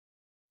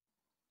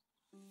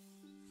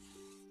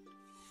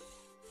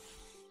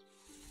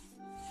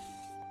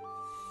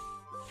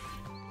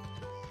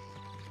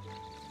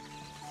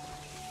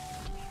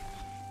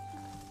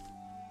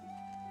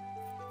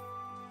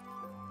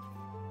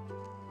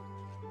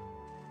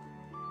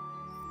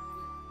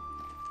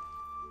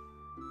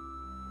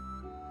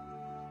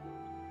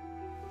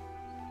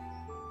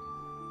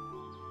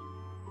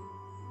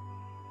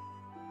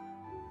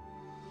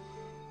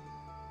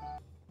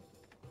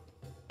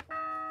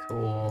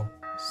Cool.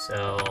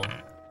 Sell.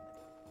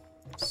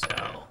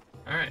 Sell.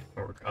 Alright,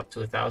 we're up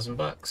to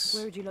 $1,000.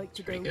 Where would you like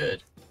to Pretty go?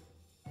 good.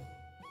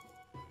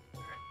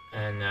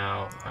 And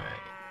now I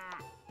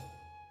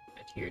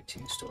add here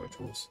 2 store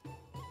tools.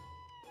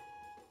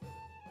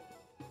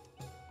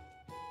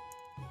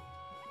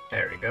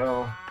 There we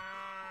go.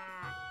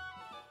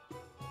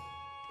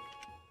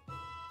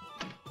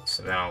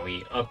 So now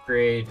we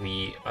upgrade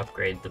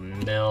the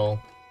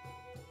mill.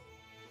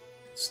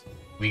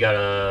 We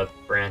gotta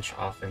branch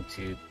off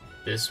into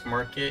this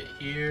market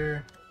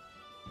here.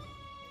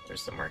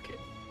 Where's the market?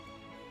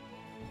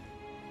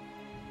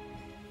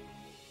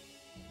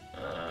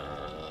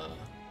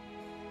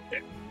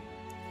 There.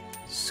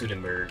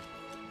 Sudenburg.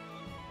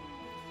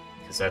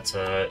 Because that's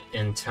a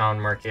in-town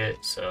market,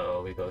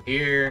 so we go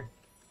here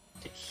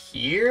to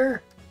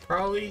here,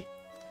 probably.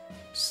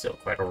 Still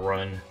quite a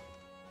run.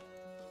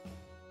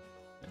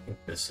 I think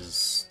this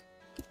is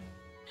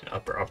an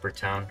upper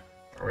town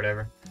or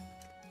whatever.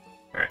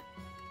 Alright.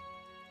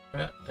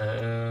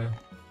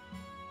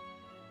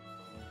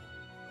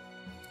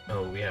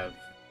 Oh, we have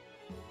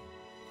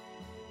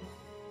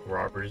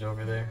robbers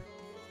over there.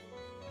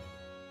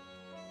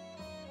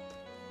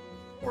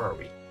 Where are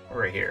we?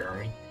 We're right here,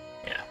 aren't we?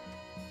 Yeah.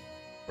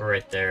 We're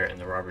right there, and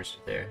the robbers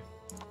are there.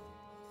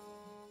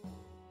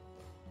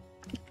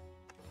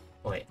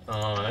 Wait,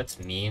 that's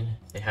mean.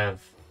 They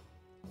have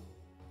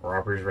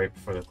robbers right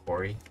before the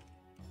quarry.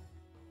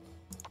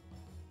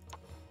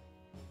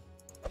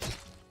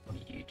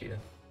 What do you do?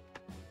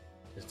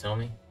 Just tell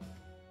me?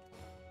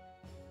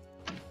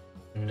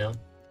 No?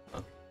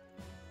 Okay.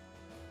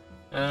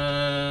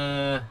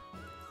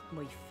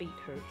 My feet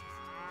hurt.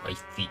 My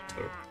feet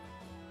hurt.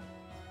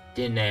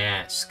 Didn't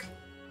ask.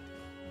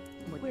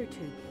 Where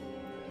to?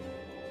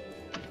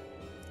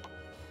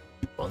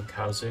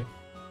 Bunkhauser.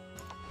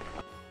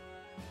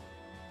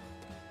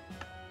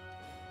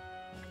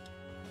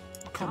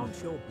 Count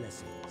your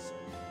blessings.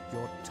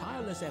 Your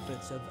tireless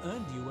efforts have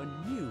earned you a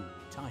new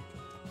title.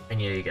 I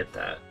need to get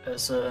that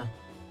as an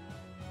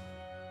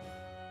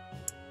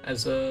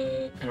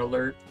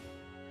alert.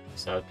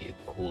 So that would be a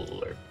cool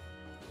alert.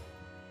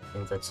 I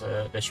think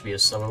that should be a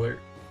sub alert.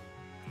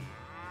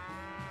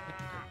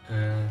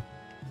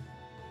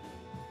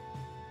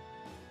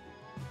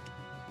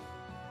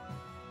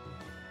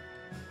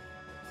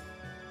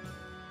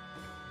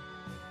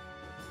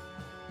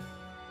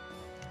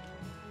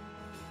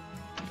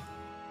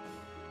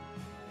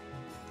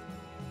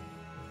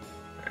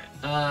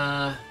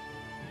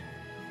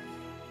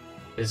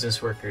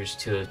 Business workers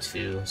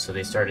 202, so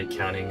they started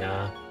counting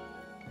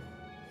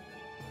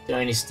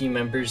Dynasty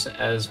members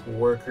as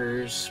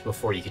workers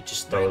before you could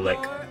just throw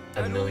like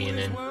a million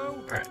in.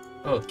 Alright.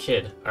 Oh,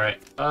 kid.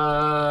 Alright.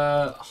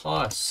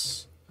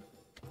 Haas.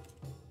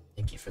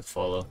 Thank you for the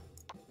follow.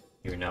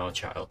 You're now a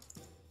child.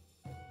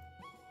 I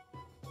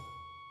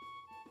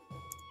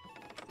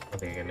don't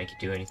think I'm gonna make you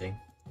do anything.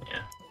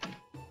 Yeah.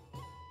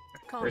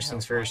 First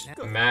things first,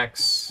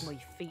 Max, My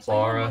feet.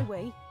 Clara, I'm on my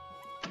way.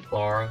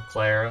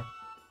 Clara,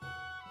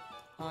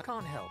 I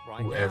can't help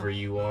right whoever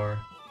you are.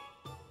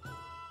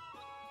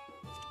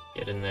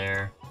 Get in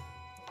there.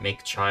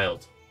 Make a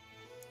child.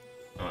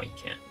 Oh, you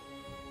can't.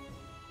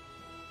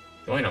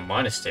 Join a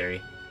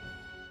monastery.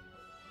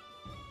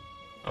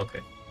 Okay.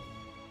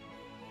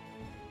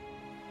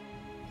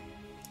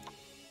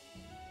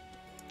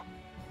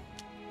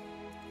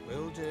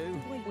 Will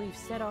do. We've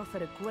set off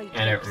at a great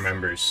And it pace.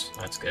 remembers.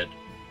 That's good.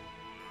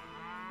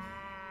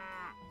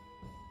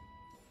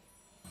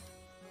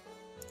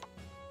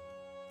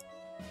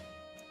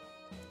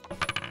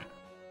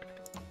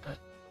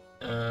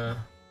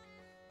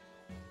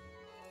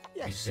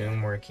 Yes.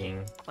 Resume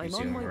working. I'm on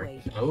Resume my working.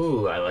 way.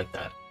 Oh, I like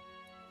that.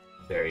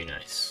 Very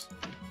nice.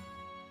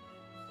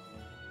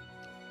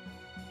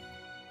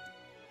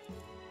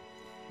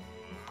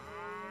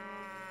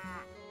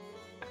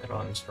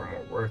 Add-ons for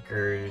more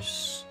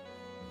workers.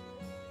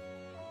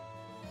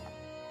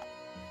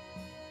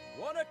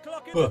 1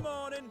 o'clock in the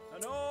morning,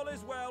 and all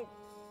is well.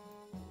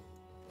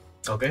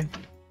 Okay.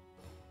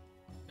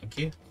 Thank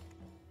you.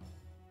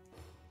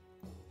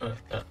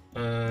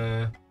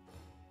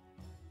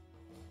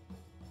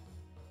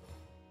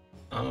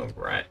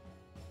 Alright.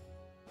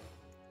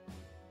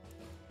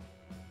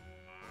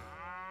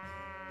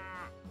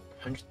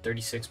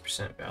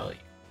 $136% value.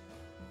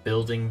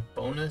 Building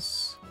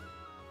bonus?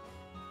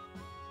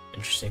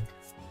 Interesting.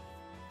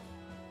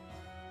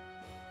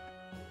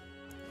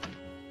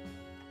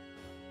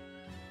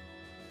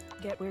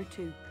 Get where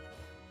to?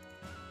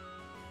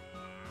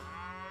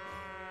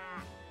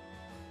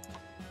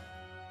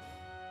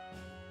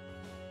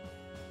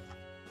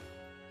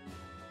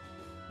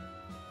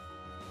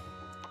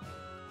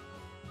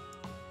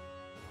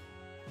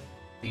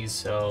 Please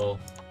sell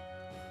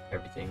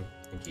everything.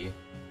 Thank you.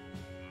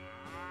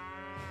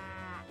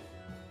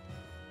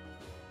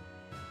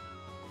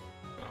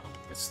 Oh,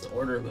 it's the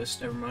order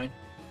list. Never mind.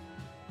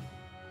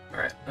 All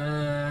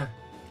right.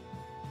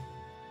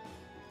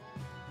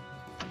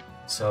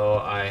 So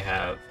I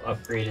have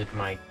upgraded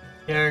my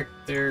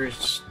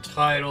character's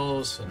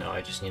titles, so now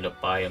I just need to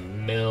buy a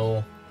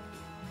mill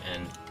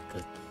and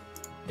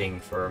thing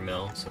for a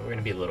mill, so we're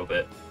gonna be a little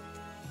bit.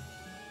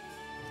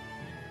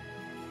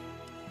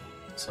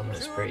 Someone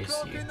has 2 praised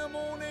o'clock you. in the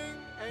morning,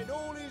 and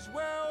all is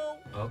well.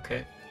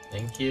 Okay,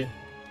 thank you.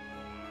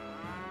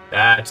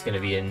 That's gonna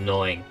be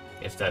annoying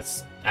if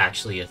that's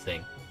actually a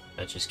thing.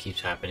 That just keeps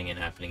happening and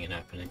happening and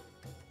happening.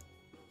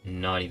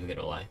 Not even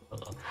gonna lie.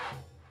 Hold on.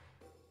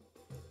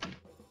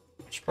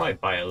 I should probably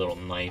buy a little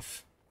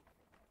knife.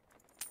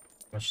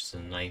 How much is a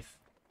knife?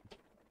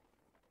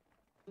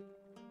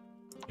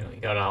 You know,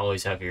 you gotta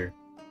always have your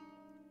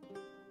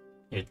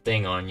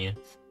thing on you.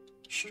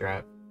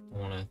 Strap. I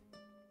want a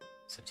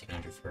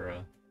 1700 for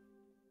a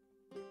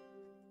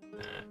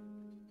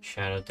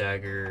shadow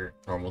dagger,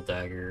 normal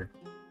dagger.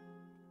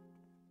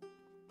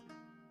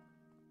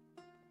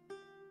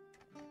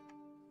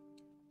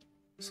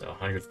 So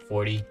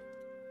 140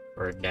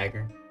 for a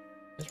dagger.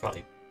 That's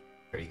probably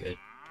pretty good.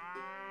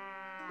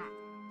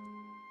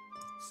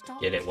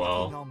 Stop Get it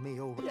while picking on me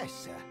already. Yes,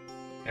 sir.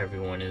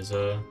 everyone is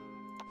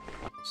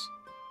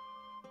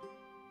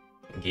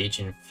engage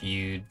in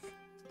feud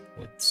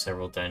with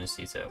several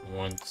dynasties at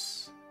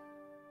once.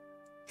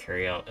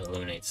 Carry out,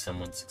 eliminate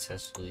someone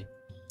successfully.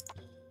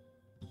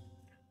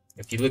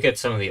 If you look at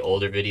some of the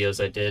older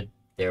videos I did,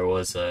 there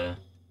was a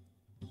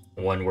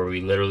one where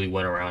we literally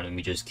went around and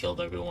we just killed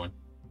everyone.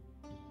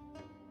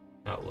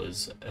 That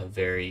was a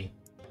very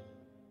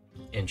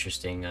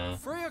interesting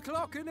 3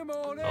 o'clock in the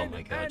morning, oh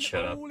my god, and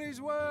shut up. all is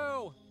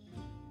well.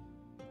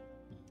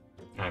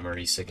 I'm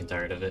already sick and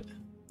tired of it.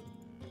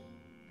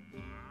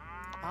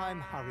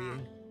 I'm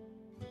hurrying.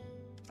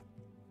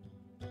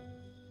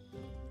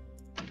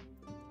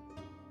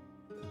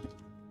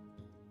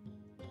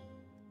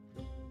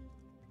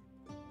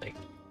 Like,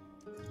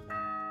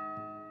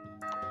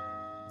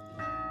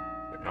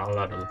 we're not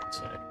allowed to look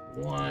inside.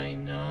 Why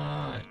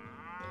not?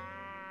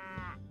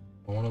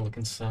 I want to look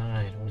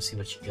inside. I want to see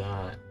what you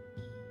got.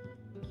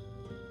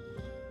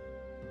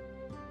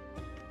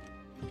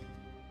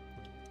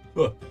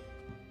 Whoa.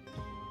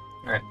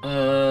 Alright,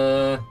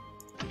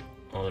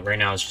 well, right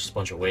now it's just a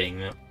bunch of waiting.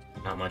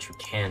 Not much we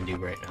can do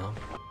right now.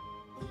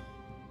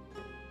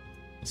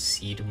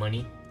 Seed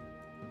money.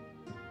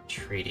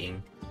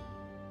 Trading.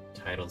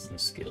 Titles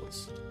and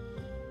skills.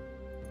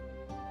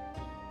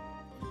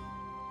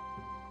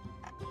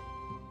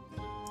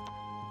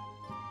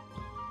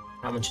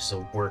 How much is a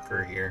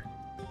worker here?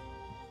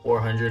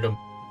 400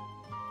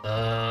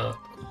 a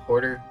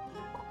quarter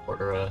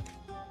a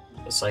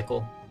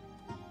cycle,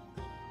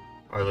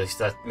 or at least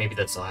that maybe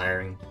that's the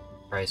hiring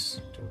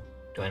price.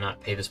 Do I not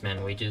pay this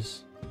man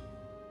wages?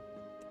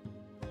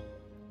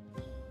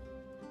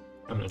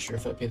 I'm not sure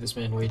if I pay this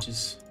man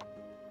wages.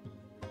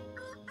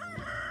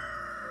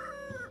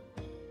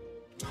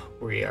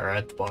 We are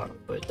at the bottom,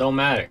 but it don't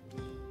matter.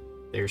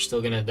 They're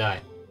still gonna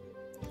die.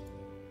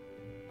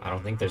 I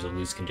don't think there's a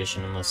lose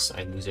condition unless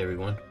I lose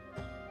everyone.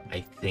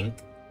 I think.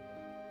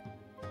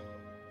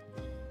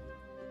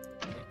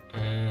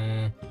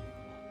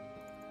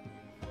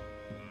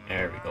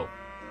 There we go.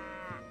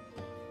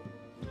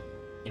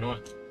 You know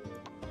what?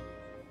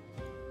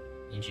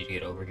 I need you to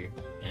get over here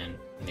and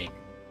make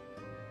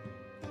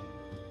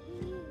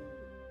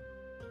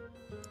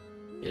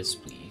this,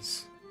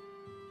 please.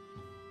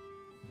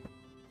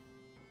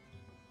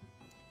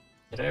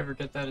 Did I ever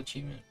get that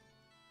achievement?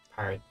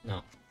 Pirate?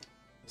 No.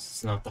 This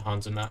is not the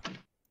Hansa map.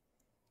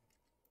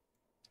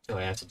 Do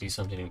I have to do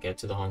something to get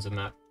to the Hansa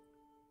map?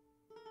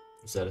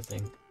 Is that a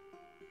thing?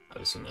 I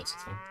would assume that's a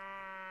thing.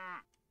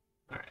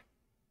 Alright.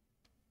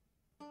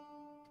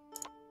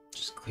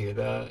 Just clear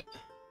that.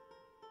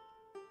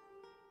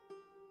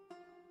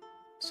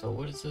 So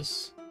what is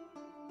this?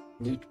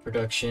 Loot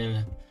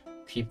production.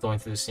 Keep going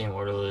through the same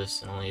order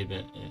list and only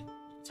admit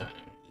time.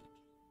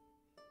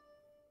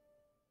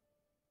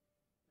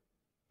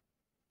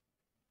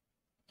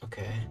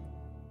 Okay.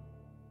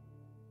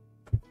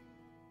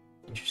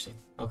 Interesting.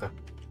 Okay.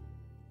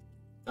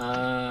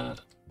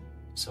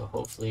 So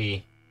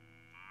hopefully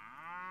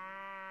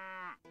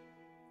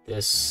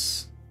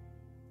this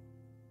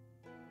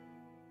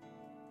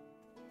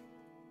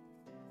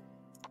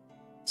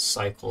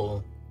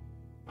cycle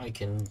I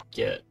can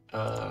get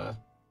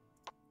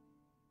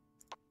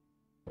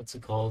what's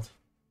it called?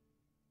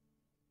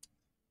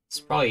 It's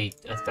probably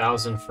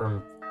 1,000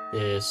 from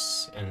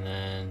this and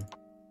then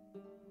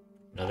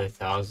another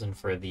 1,000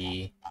 for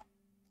the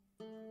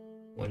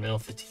windmill.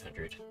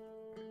 1,500.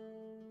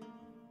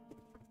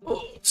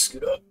 Oh, let's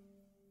scoot up.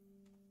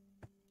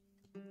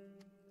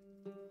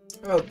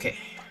 Okay.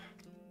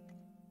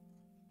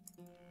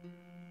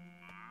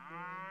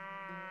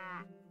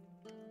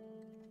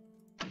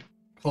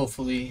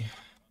 Hopefully,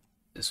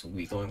 this will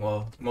be going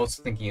well. I'm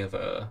also thinking of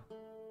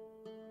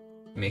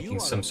making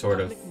some sort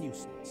of.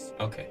 Nuisance.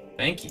 Okay,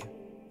 thank you.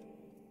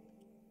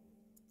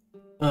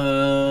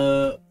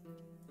 I'm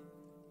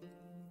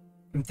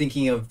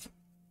thinking of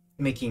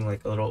making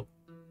like a little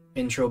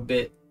intro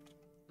bit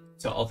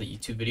to all the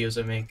YouTube videos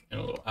I make and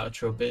a little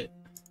outro bit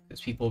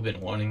because people have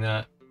been wanting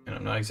that and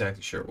I'm not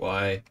exactly sure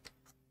why.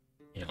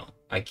 You know,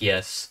 I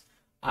guess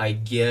I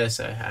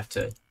have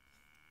to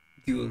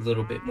do a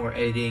little bit more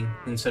editing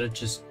instead of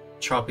just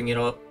chopping it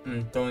up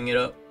and throwing it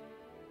up.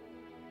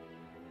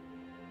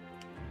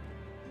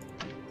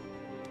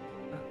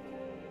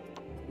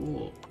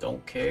 Cool,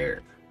 don't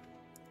care.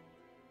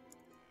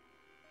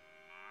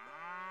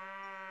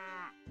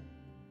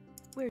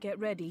 Get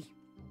ready.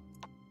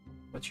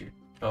 What's your...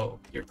 Oh,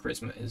 your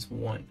charisma is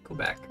 1. Go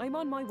back. I'm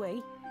on my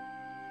way.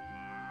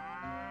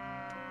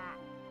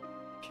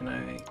 Can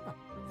I...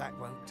 That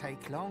won't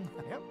take long.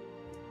 Yep.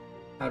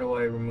 How do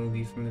I remove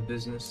you from the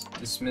business?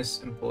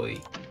 Dismiss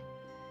employee.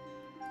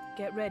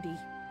 Get ready.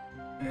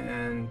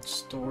 And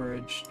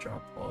storage,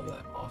 drop all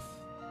that off.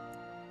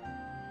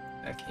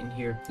 Back in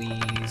here,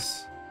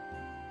 please.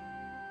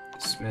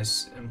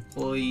 Dismiss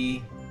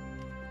employee.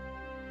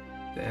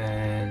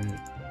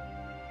 Then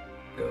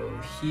go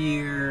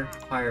here,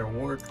 hire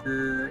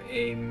worker,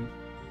 aim.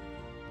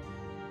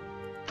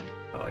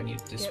 Oh, I need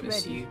to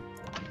dismiss you.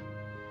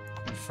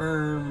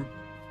 Confirm.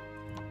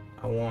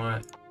 I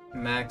want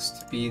Max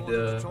to be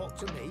the Talk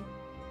to me.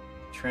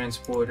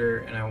 transporter,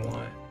 and I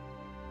want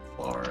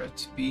Clara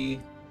to be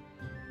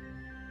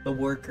the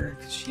worker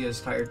because she has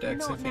higher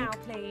decks, I Not think.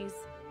 now, please.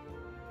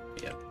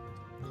 Yep.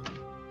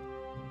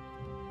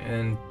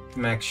 And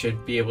Max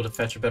should be able to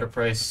fetch a better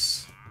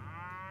price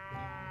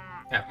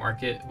at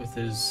market with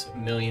his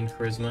 1,000,000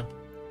 charisma.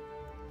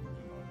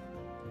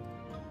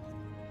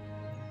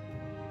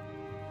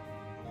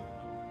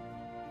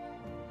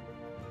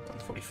 On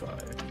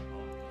 45.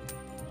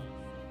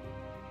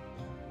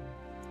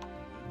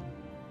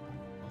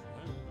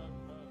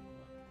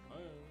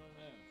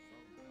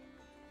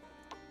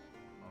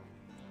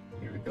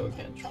 Here we go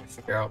again, trying to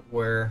figure out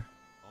where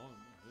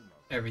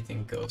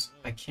everything goes.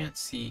 I can't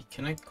see.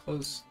 Can I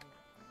close?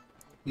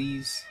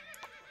 Please.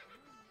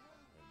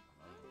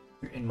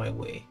 You're in my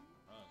way.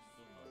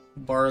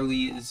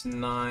 Barley is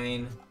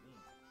 9.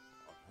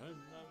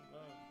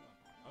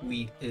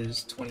 Wheat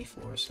is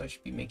 24, so I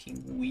should be making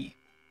wheat.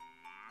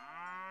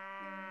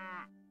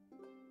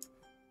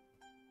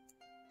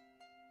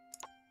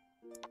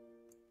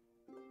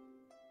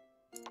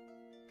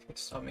 Okay,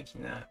 stop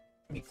making that.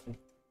 Make...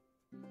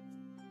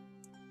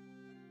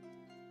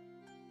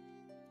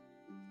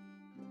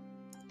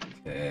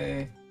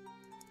 Okay.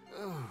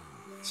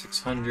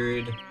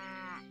 600.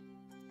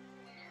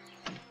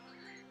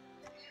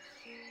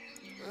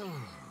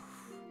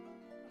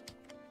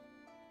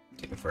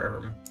 Taking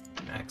forever,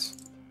 Max.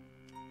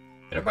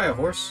 Did I buy a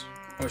horse?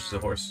 How much is a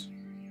horse?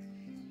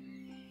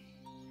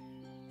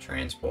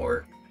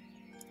 Transport.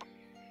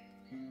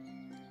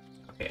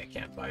 Okay, I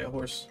can't buy a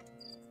horse.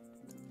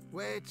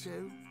 Where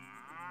to?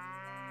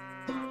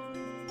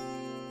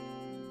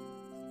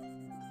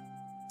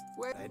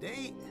 Where?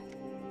 Ready?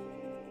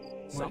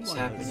 What's Someone has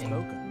happening?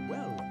 spoken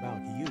well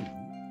about you.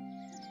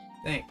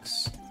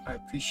 Thanks. I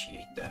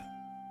appreciate that.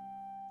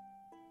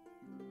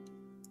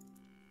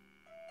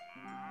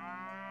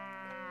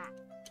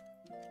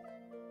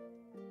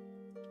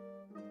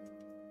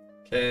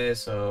 Okay,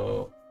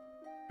 so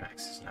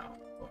Max is now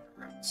going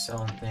around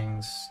selling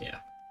things. Yeah.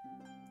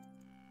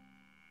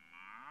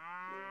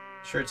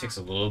 Sure, it takes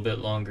a little bit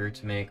longer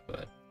to make,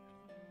 but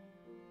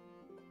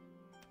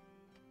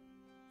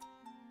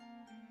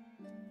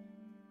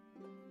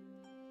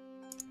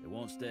It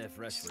won't stay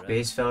fresh forever.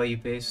 base value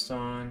based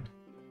on.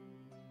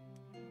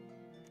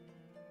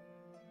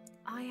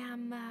 I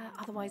am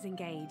otherwise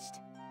engaged.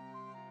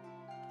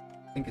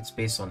 I think it's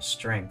based on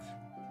strength.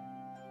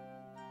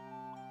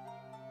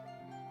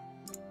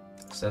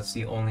 So that's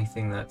the only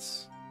thing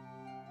that's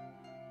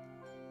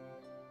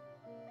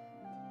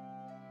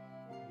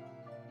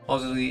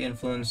positively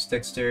influenced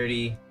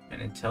dexterity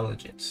and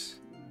intelligence.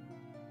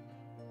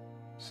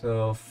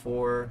 So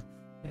 4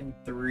 and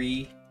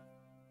 3.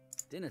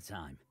 Dinner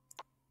time.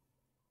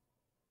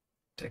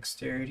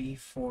 Dexterity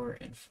 4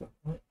 and 4.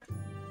 What?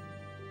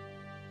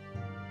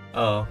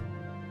 Oh.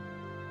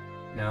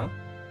 No?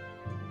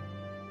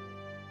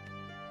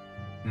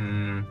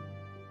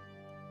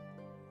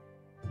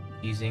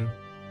 Using.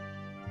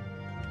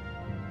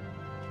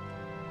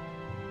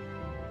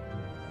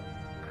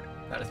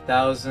 Got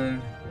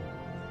 1,000.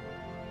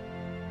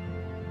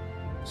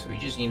 So we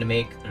just need to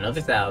make another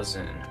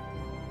 1,000.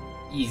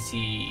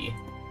 Easy.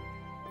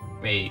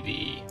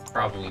 Maybe.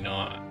 Probably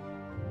not.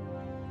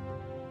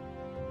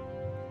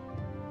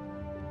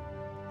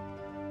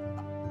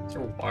 Is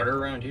there water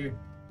around here?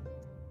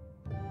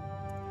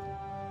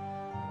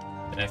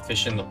 Can I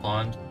fish in the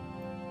pond?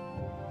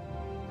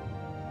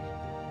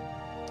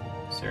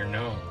 Is there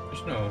no?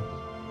 There's no.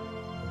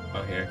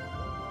 Oh, here.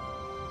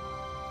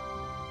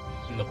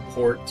 In the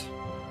port.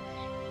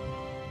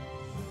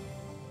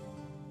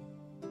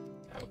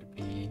 That would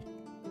be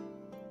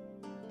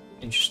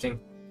interesting.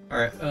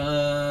 Alright,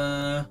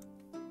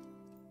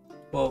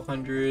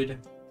 1,200.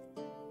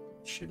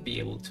 Should be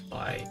able to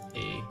buy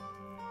the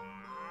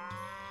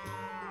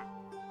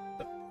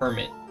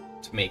permit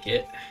to make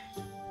it.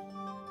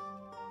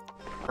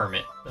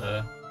 Permit,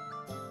 the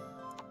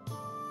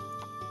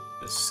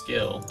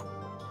skill.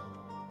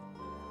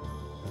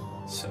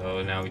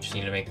 So now we just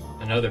need to make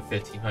another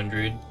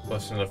 1,500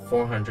 plus another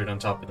 400 on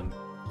top of them.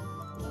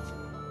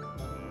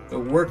 the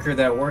worker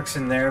that works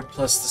in there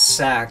plus the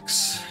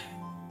sacks.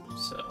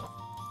 So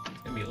it's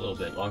gonna be a little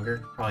bit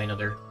longer, probably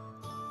another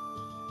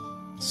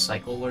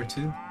cycle or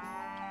two.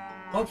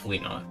 Hopefully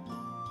not.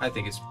 I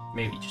think it's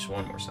maybe just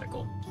one more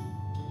cycle.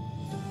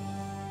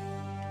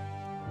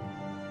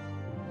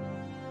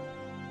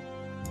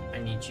 I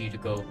need you to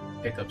go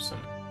pick up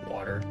some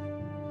water.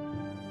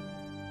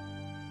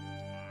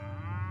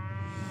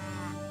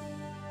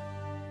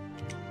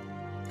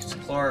 Because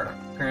Clark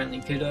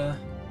apparently could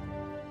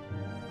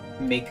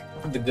make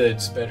the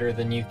goods better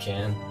than you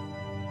can.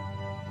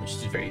 Which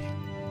is very,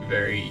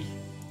 very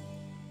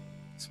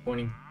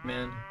disappointing,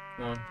 man.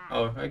 Come on.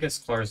 Oh, I guess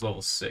Clark's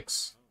level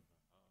 6.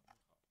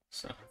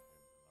 So,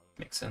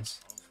 makes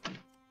sense.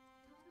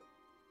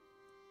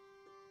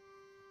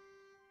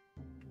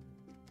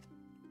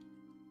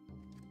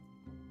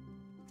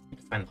 Need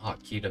to find the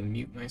hotkey to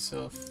mute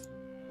myself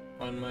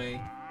on my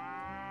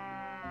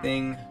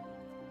thing.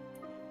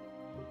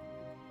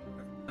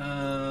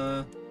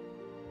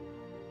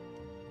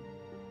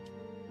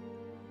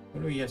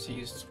 What do we have to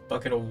use?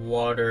 Bucket of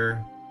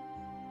water.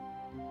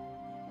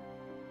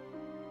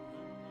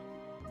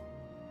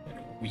 And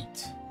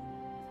wheat.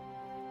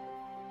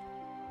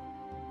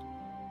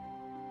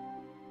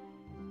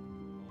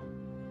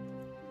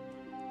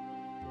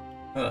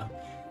 Huh.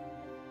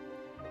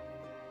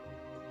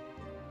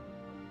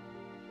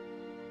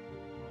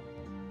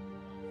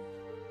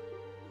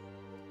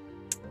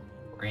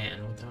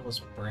 Bran, what the hell is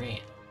Bran?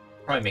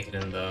 Probably make it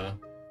in the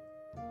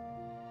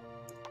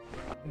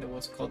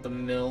what's it called, the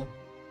mill.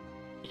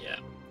 Yeah.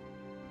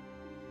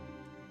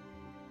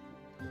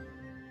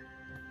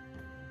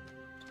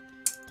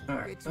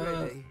 Alright. It's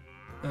ready.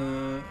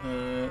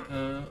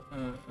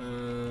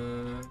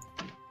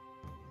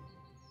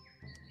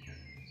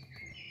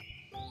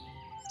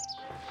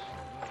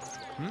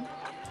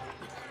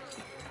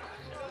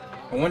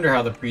 I wonder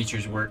how the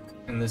preachers work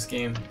in this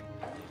game.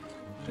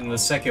 In the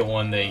second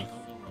one,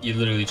 you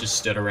literally just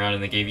stood around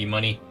and they gave you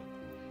money,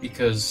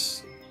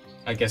 because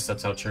I guess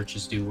that's how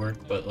churches do work,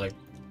 but like,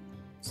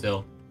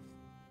 still.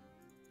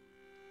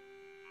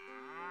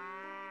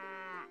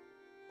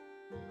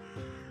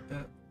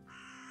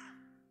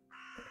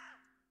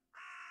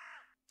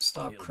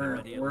 Stop It'll be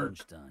current ready at work.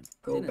 lunchtime.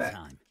 Go Dinner back.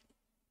 time.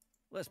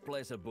 Let's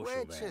place a bushel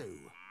Where there.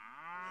 to?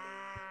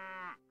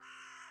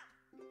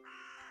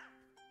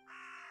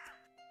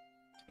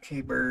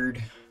 Okay,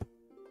 bird.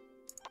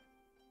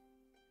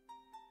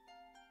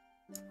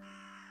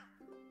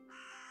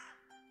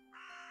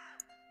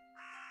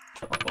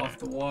 Drop off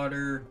the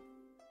water.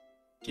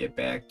 Get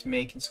back to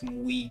making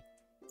some wheat.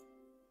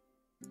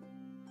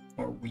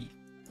 Or wheat.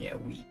 Yeah,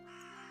 wheat.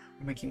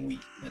 I'm making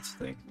wheat. That's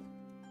the thing.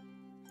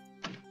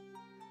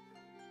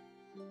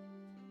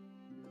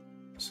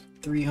 So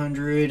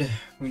 300.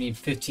 We need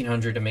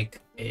 1,500 to make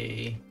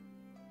a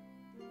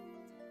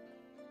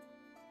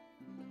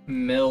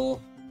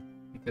mill.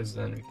 Because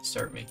then we can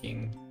start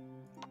making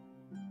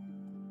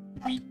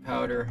wheat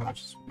powder. How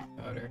much is wheat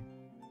powder?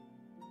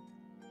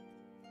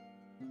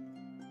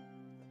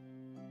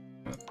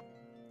 Oh.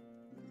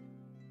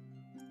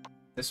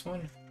 This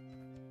one?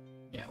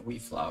 Yeah,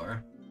 wheat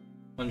flour.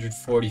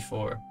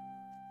 144.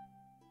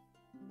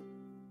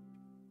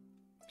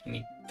 I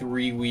need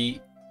 3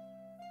 wheat.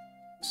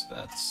 So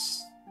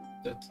that's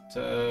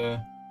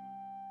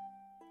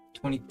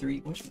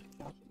 23. Where's my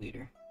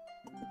calculator?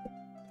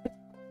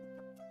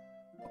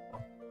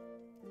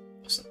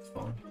 The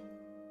phone.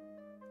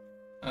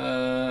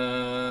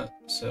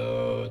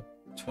 So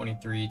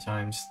 23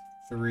 times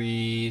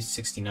 3,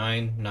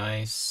 69.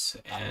 Nice.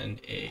 And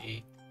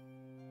a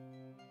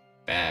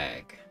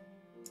bag.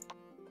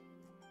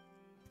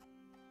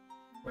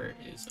 Where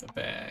is a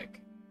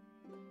bag?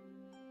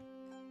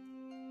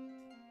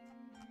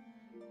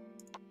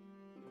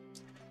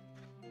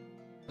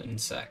 In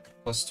sack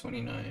plus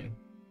 29.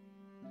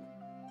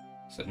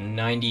 So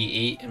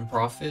 98 in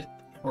profit,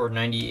 or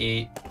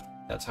 98.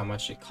 That's how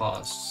much it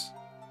costs.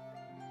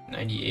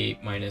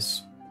 98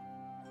 minus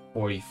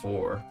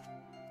 44.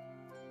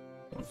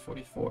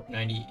 144.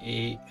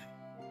 98.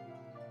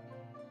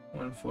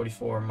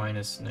 144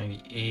 minus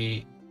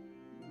 98.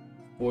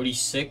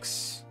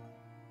 46.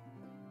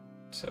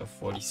 So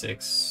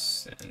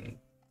 46, and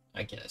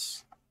I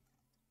guess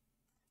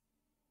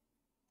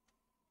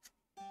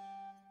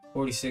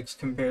 46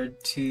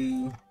 compared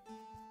to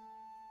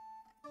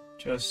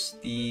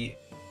just the.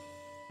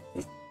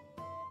 I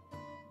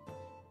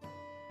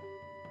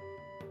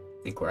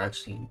think we're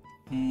actually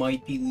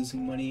might be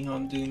losing money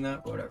on doing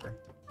that. Whatever.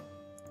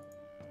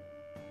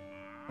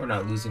 We're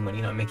not losing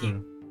money, not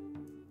making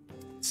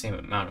the same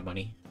amount of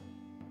money.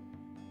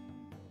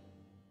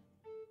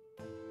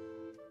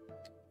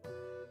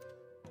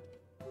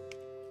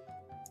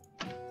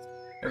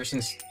 Ever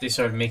since they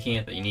started making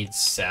it that you need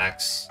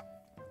sacks,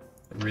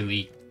 it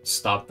really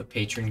stopped the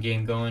patron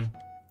game going.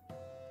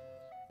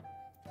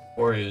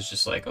 Or it was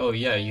just like, oh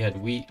yeah, you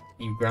had wheat,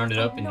 you ground it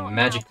up, and a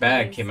magic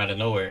bag came out of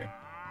nowhere.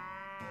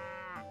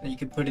 And you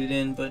could put it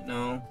in, but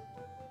no.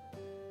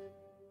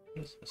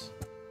 What is this?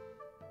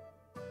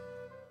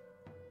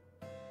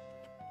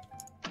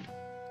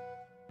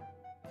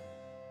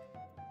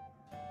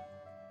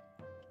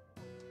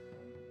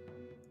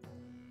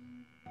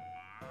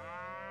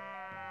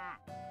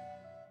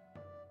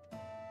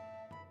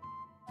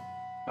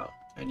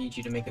 I need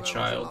you to make a Where would you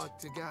child. like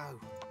to go?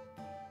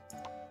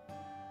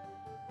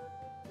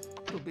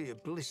 It'll be a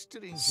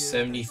blistering journey.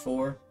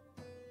 74.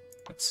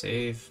 Let's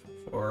save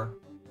for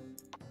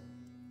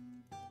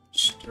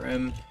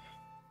Strem.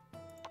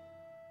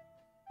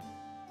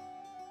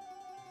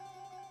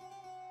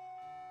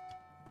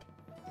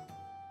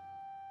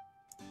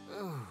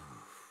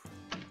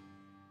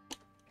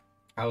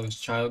 How is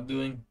child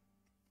doing?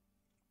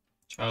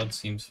 Child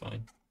seems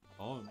fine.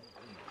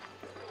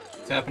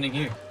 What's happening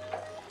here?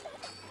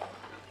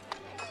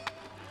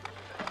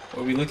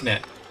 What are we looking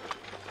at?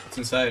 What's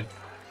inside?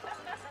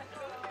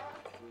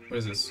 What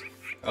is this?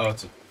 Oh,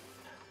 it's a...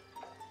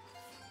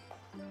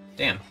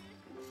 Damn.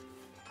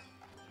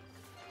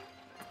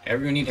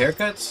 Everyone need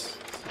haircuts?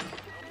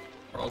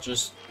 Or I'll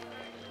just...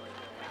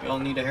 We all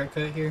need a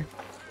haircut here?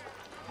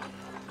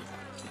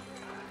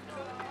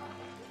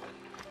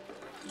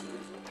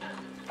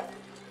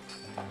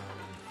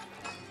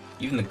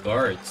 Even the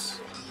guards.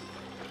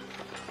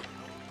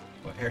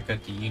 What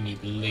haircut do you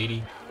need,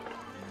 lady?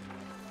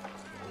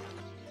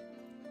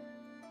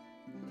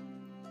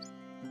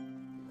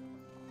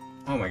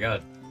 Oh my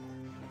god.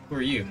 Who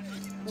are you?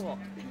 What?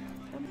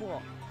 And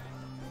what?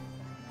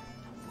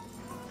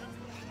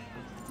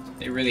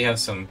 They really have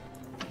some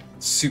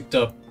souped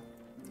up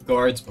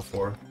guards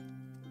before.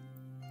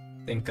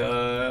 I think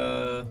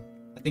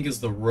it's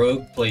the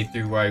rogue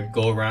playthrough where I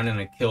go around and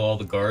I kill all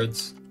the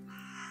guards.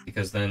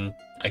 Because then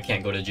I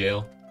can't go to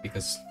jail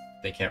because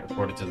they can't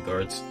report it to the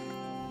guards.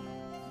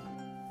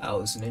 That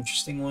was an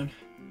interesting one.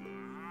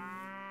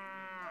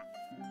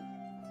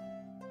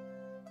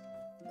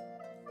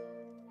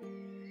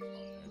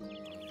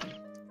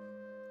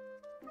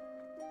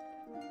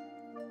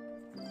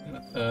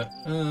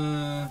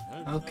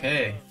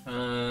 Okay.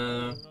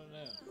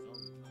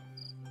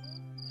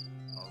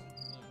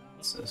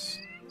 What's this?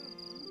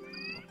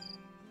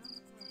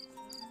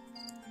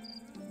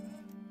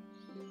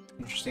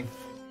 Interesting.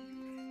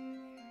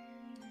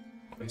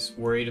 Always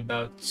worried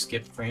about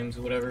skip frames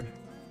or whatever.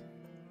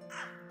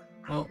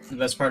 Well, the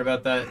best part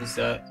about that is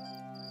that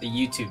the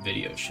YouTube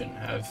video shouldn't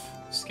have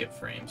skip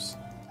frames.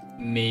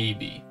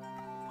 Maybe.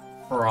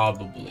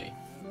 Probably.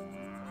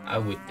 I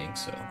would think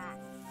so.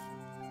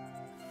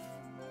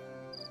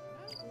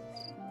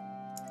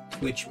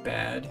 Twitch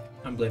bad.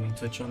 I'm blaming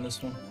Twitch on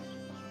this one.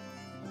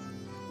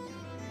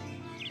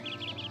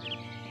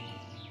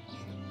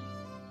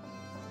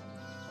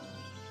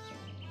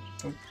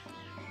 Oh.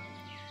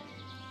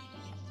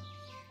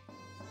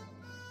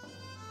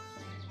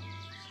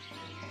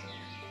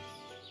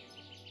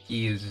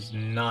 He is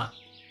not.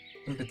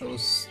 Look at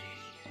those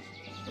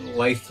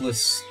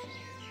lifeless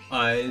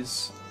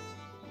eyes.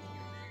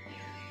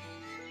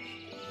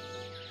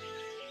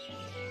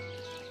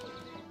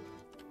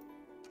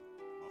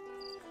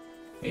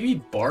 Maybe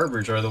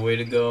barbers are the way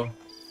to go.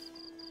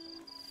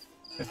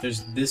 If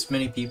there's this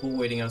many people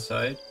waiting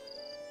outside.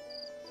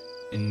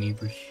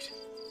 Inebriated.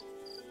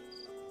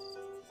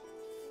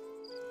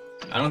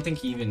 I don't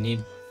think you even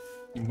need...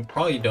 You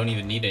probably don't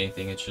even need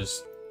anything, it's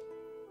just...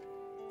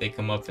 They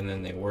come up and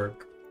then they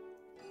work.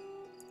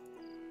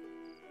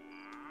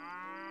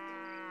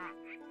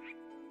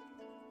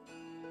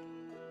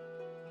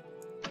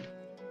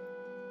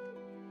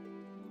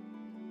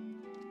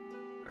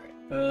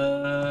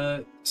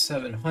 Alright,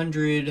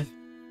 700,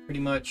 pretty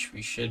much.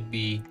 We should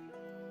be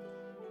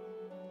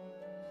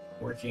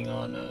working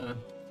on,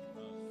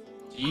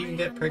 do you even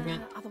get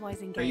pregnant?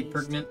 Otherwise engaged. Are you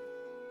pregnant?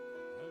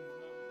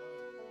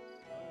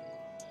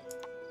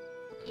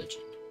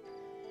 Religion.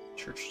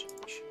 Church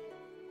donation.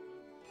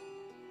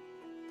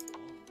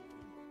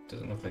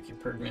 Doesn't look like you're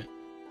pregnant.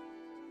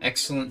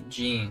 Excellent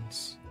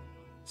genes.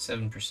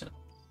 7%.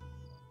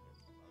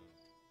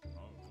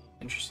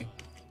 Interesting.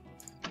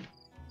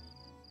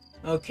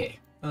 Okay.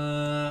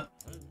 Oh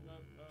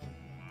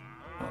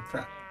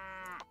crap.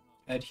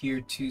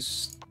 Adhere to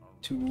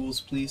rules,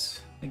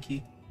 please. Thank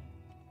you.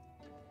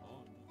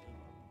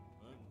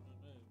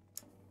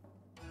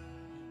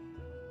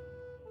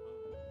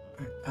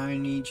 I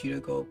need you to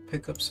go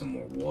pick up some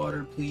more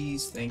water,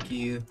 please. Thank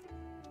you.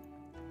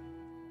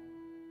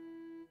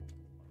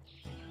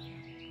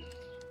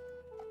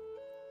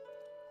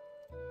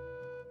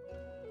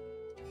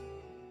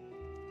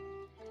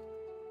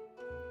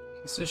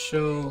 Does this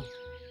show?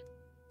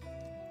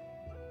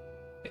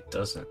 It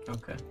doesn't.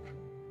 Okay.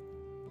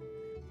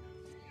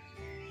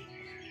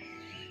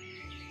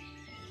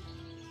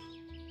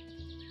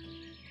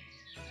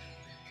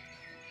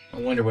 I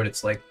wonder what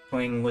it's like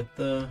playing with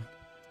the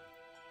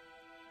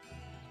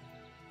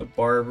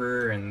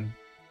barber and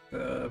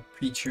the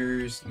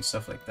preachers and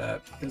stuff like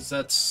that, because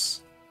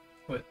that's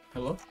what.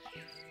 Hello?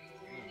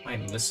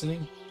 I'm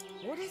listening.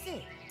 What is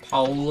it?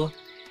 Paula.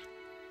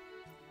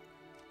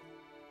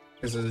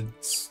 Because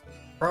it's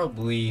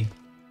probably...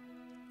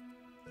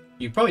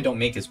 You probably don't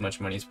make as much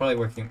money. It's probably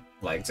working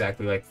like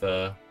exactly like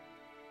the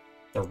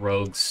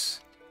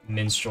rogues,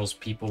 minstrels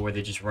people, where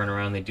they just run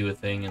around, they do a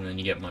thing, and then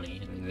you get money.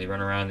 And then they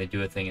run around, they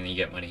do a thing, and then you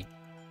get money.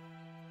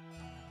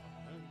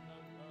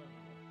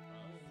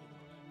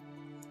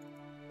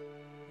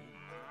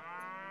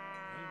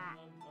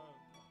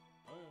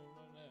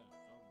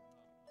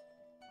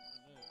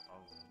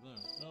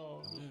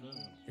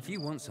 If you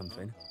want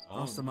something,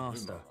 ask the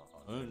master.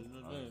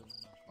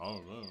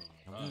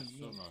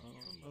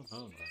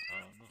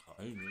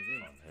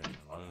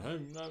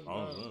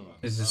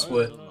 Is this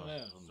what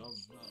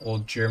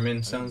old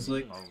German sounds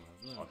like?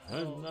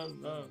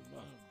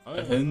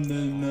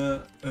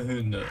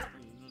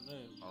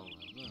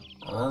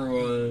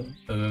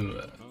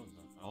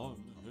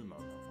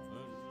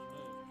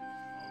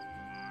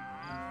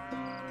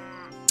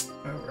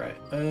 Alright,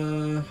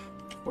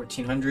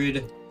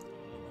 1400.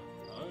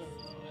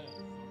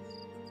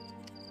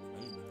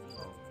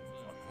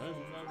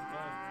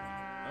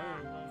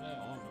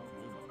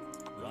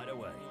 Right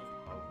away.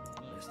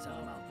 This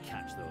time I'll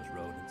catch those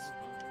rodents.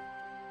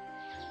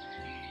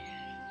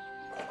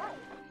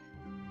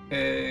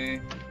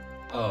 Okay.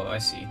 Oh, I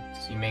see.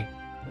 So you make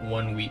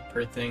 1 wheat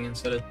per thing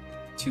instead of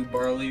 2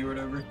 barley or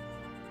whatever.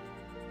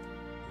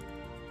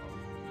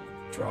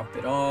 Drop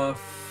it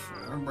off.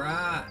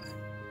 Alright.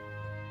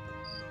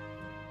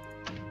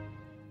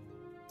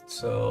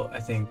 So I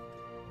think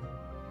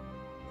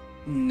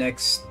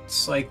next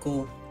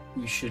cycle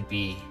we should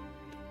be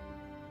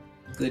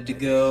good to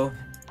go.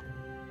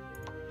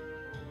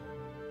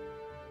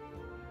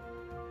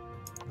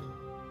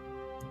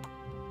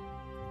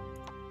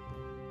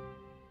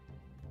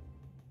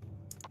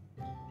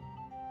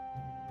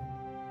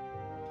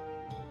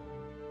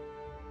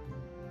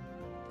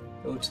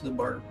 Go to the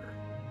barber.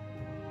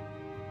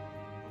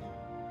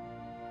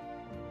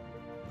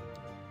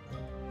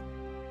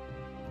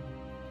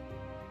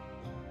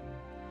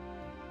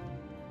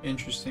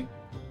 Interesting.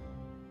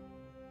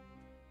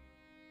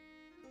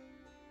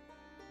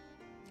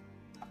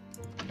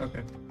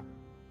 Okay.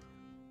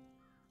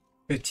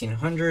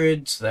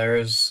 1500, so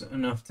there's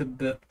enough to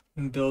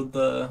build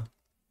the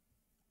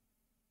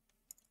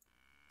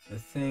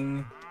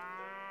thing.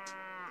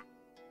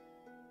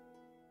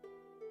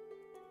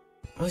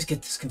 I always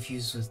get this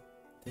confused with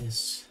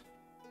this.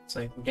 It's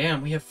like,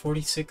 damn, we have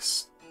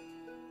 46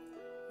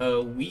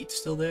 wheat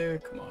still there?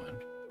 Come on.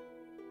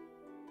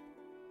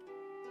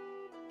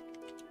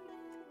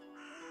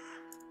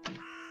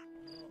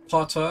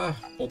 Potter,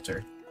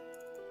 Holter.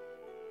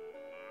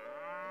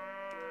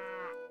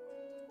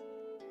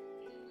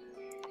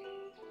 Your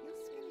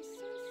skin is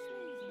so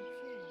smooth and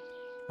pure.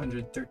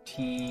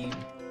 113.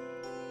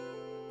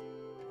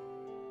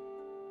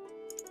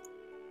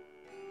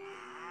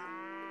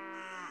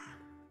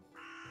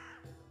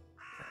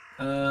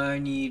 I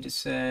need to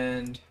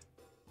send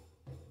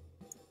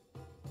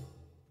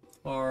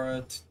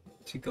Clara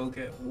to go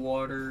get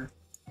water.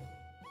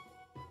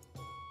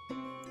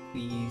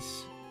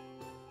 Please.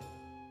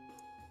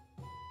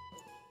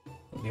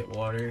 Go get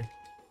water.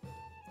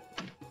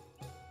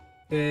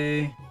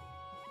 Okay.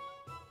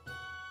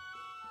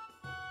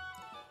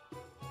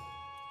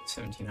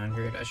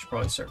 1700. I should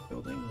probably start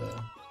building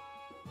the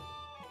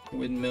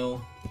windmill.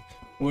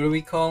 What are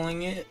we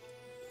calling it?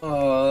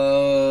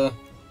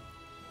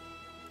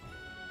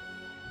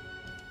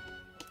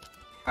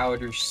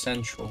 Powder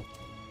Central.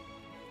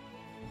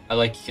 I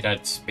like you could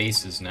add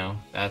spaces now.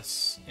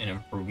 That's an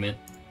improvement.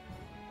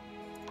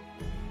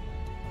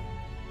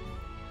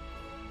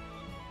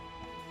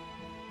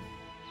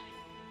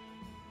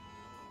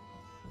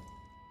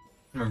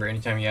 Remember,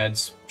 anytime you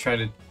try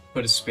to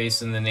put a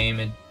space in the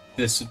name,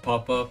 this would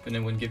pop up and it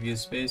wouldn't give you a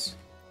space.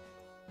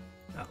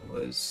 That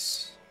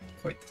was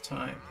quite the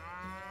time.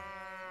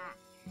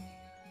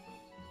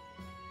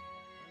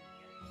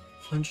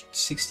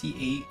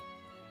 168.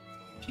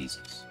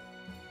 Jesus.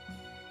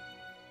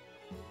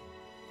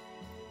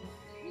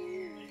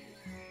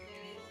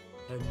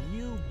 A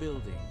new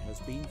building has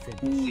been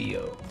finished.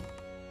 Julio.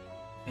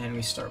 And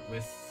we start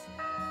with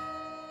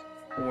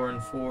 4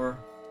 and 4.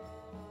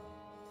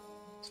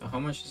 So how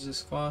much does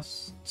this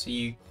cost? So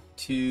you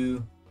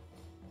two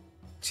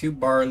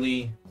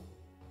barley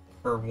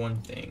per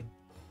one thing.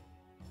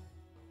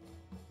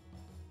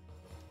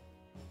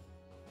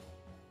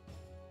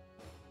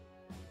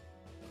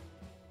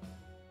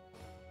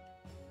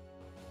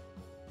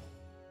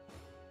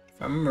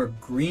 If I remember,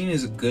 green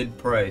is a good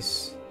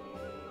price.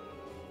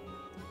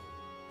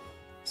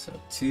 So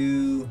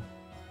 2.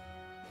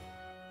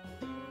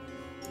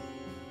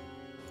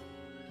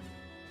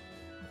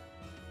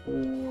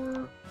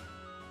 Four.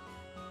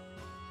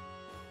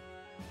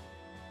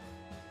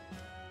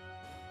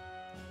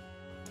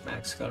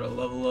 Max gotta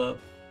level up.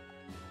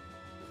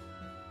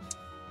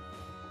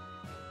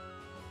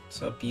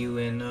 What's up, you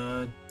and